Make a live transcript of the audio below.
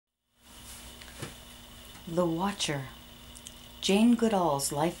The Watcher. Jane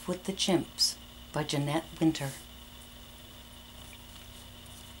Goodall's Life with the Chimps by Jeanette Winter.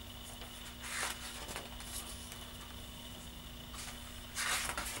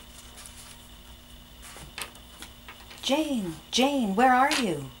 Jane, Jane, where are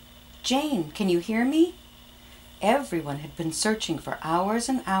you? Jane, can you hear me? Everyone had been searching for hours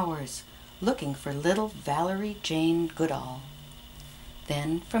and hours, looking for little Valerie Jane Goodall.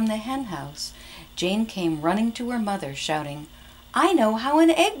 Then, from the hen house, Jane came running to her mother, shouting, "I know how an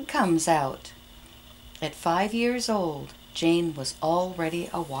egg comes out!" At 5 years old, Jane was already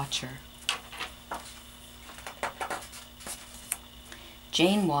a watcher.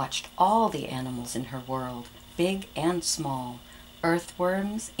 Jane watched all the animals in her world, big and small,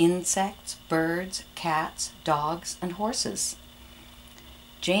 earthworms, insects, birds, cats, dogs, and horses.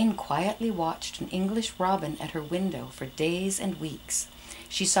 Jane quietly watched an English robin at her window for days and weeks.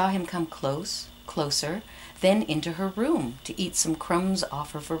 She saw him come closer, then into her room to eat some crumbs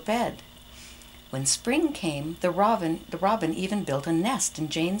off of her bed. When spring came, the robin even built a nest in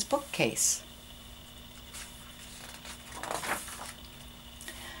Jane's bookcase.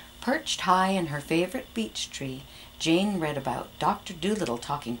 Perched high in her favorite beech tree, Jane read about Dr. Dolittle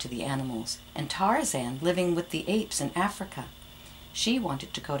talking to the animals and Tarzan living with the apes in Africa. She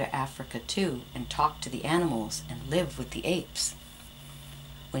wanted to go to Africa too and talk to the animals and live with the apes.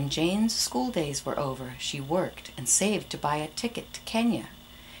 When Jane's school days were over, she worked and saved to buy a ticket to Kenya.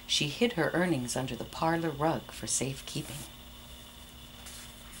 She hid her earnings under the parlor rug for safekeeping.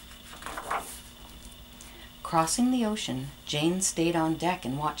 Crossing the ocean, Jane stayed on deck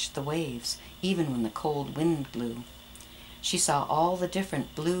and watched the waves, even when the cold wind blew. She saw all the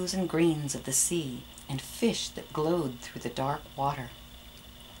different blues and greens of the sea and fish that glowed through the dark water.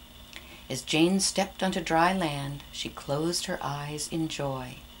 As Jane stepped onto dry land, she closed her eyes in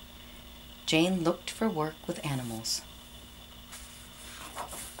joy. Jane looked for work with animals.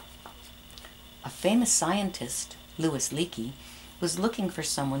 A famous scientist, Louis Leakey, was looking for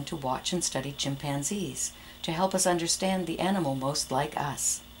someone to watch and study chimpanzees, to help us understand the animal most like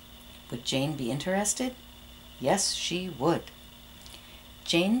us. Would Jane be interested? Yes, she would.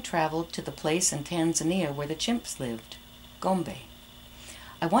 Jane traveled to the place in Tanzania where the chimps lived, Gombe.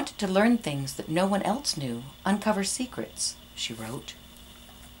 "I wanted to learn things that no one else knew, uncover secrets," she wrote.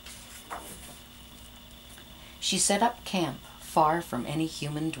 She set up camp far from any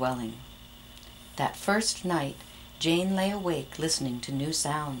human dwelling. That first night, Jane lay awake listening to new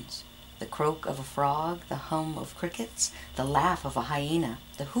sounds: the croak of a frog, the hum of crickets, the laugh of a hyena,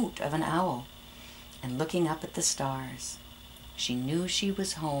 the hoot of an owl, and looking up at the stars. She knew she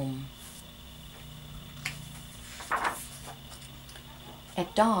was home.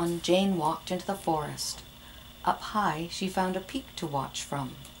 At dawn, Jane walked into the forest. Up high, she found a peak to watch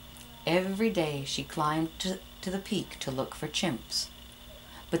from. Every day she climbed to the peak to look for chimps.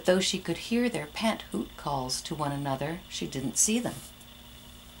 But though she could hear their pant-hoot calls to one another, she didn't see them.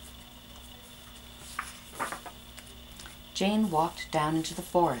 Jane walked down into the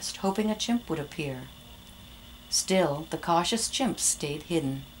forest, hoping a chimp would appear. Still, the cautious chimps stayed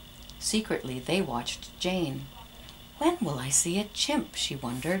hidden. Secretly, they watched Jane. "When will I see a chimp?" she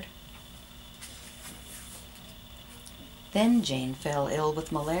wondered. Then Jane fell ill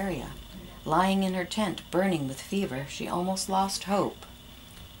with malaria. Lying in her tent, burning with fever, she almost lost hope.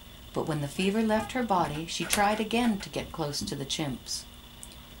 But when the fever left her body, she tried again to get close to the chimps.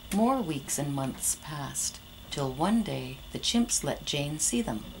 More weeks and months passed, till one day the chimps let Jane see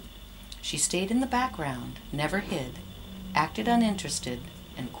them. She stayed in the background, never hid, acted uninterested,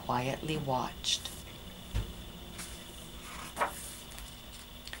 and quietly watched.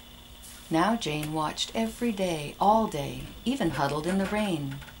 Now Jane watched every day, all day, even huddled in the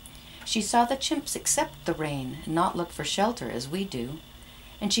rain. She saw the chimps accept the rain and not look for shelter as we do,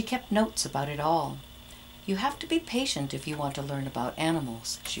 and she kept notes about it all. "You have to be patient if you want to learn about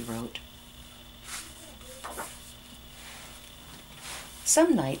animals," she wrote.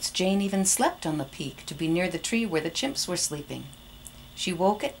 Some nights Jane even slept on the peak to be near the tree where the chimps were sleeping. She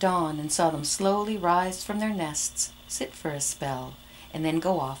woke at dawn and saw them slowly rise from their nests, sit for a spell, and then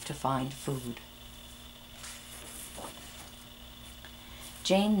go off to find food.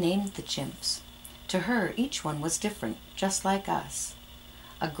 Jane named the chimps. To her, each one was different, just like us.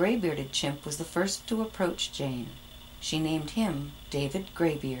 A gray-bearded chimp was the first to approach Jane. She named him David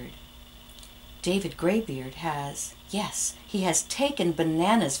Graybeard. "David Graybeard has, yes, he has taken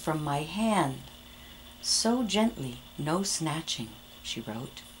bananas from my hand. So gently, no snatching," she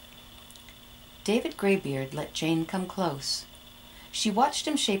wrote. David Graybeard let Jane come close. She watched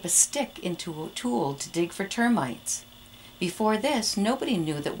him shape a stick into a tool to dig for termites. Before this, nobody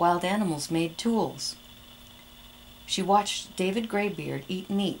knew that wild animals made tools. She watched David Graybeard eat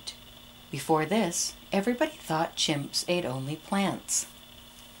meat. Before this, everybody thought chimps ate only plants.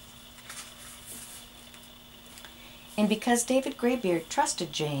 And because David Graybeard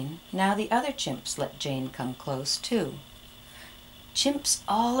trusted Jane, now the other chimps let Jane come close too. Chimps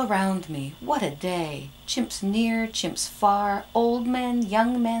all around me, what a day! Chimps near, chimps far, old men,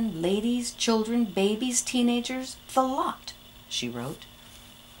 young men, ladies, children, babies, teenagers, the lot, she wrote.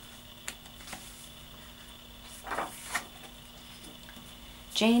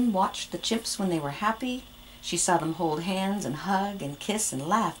 Jane watched the chimps when they were happy. She saw them hold hands and hug and kiss and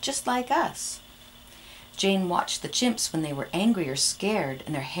laugh just like us. Jane watched the chimps when they were angry or scared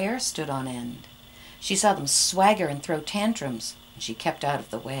and their hair stood on end. She saw them swagger and throw tantrums, and she kept out of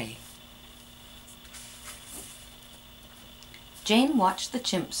the way. Jane watched the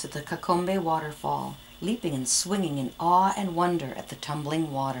chimps at the Kakombe waterfall, leaping and swinging in awe and wonder at the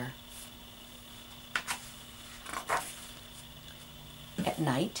tumbling water. At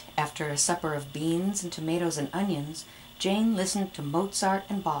night, after a supper of beans and tomatoes and onions, Jane listened to Mozart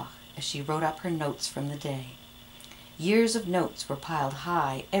and Bach as she wrote up her notes from the day. Years of notes were piled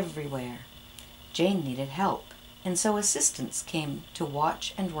high everywhere. Jane needed help, and so assistants came to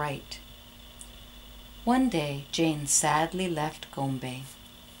watch and write. One day, Jane sadly left Gombe.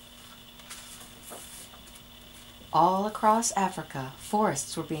 All across Africa,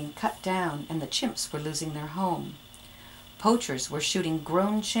 forests were being cut down and the chimps were losing their home. Poachers were shooting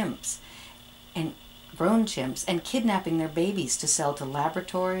grown chimps and kidnapping their babies to sell to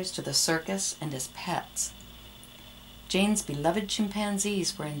laboratories, to the circus, and as pets. Jane's beloved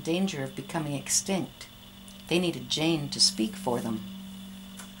chimpanzees were in danger of becoming extinct. They needed Jane to speak for them.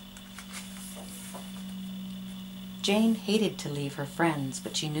 Jane hated to leave her friends,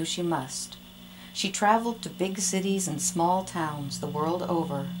 but she knew she must. She traveled to big cities and small towns the world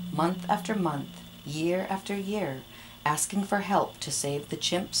over, month after month, year after year, asking for help to save the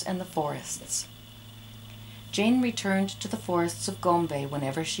chimps and the forests. Jane returned to the forests of Gombe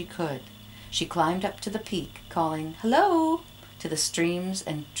whenever she could. She climbed up to the peak, calling, "Hello!" to the streams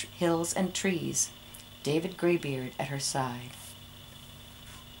and hills and trees, David Graybeard at her side.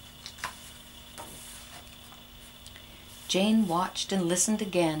 Jane watched and listened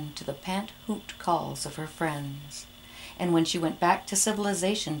again to the pant-hoot calls of her friends, and when she went back to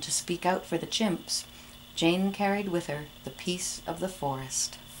civilization to speak out for the chimps, Jane carried with her the peace of the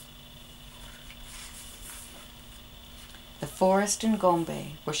forest. The forest in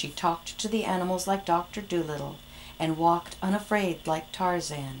Gombe, where she talked to the animals like Dr. Dolittle, and walked unafraid like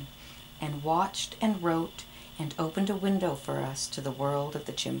Tarzan, and watched and wrote and opened a window for us to the world of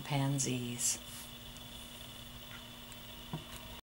the chimpanzees.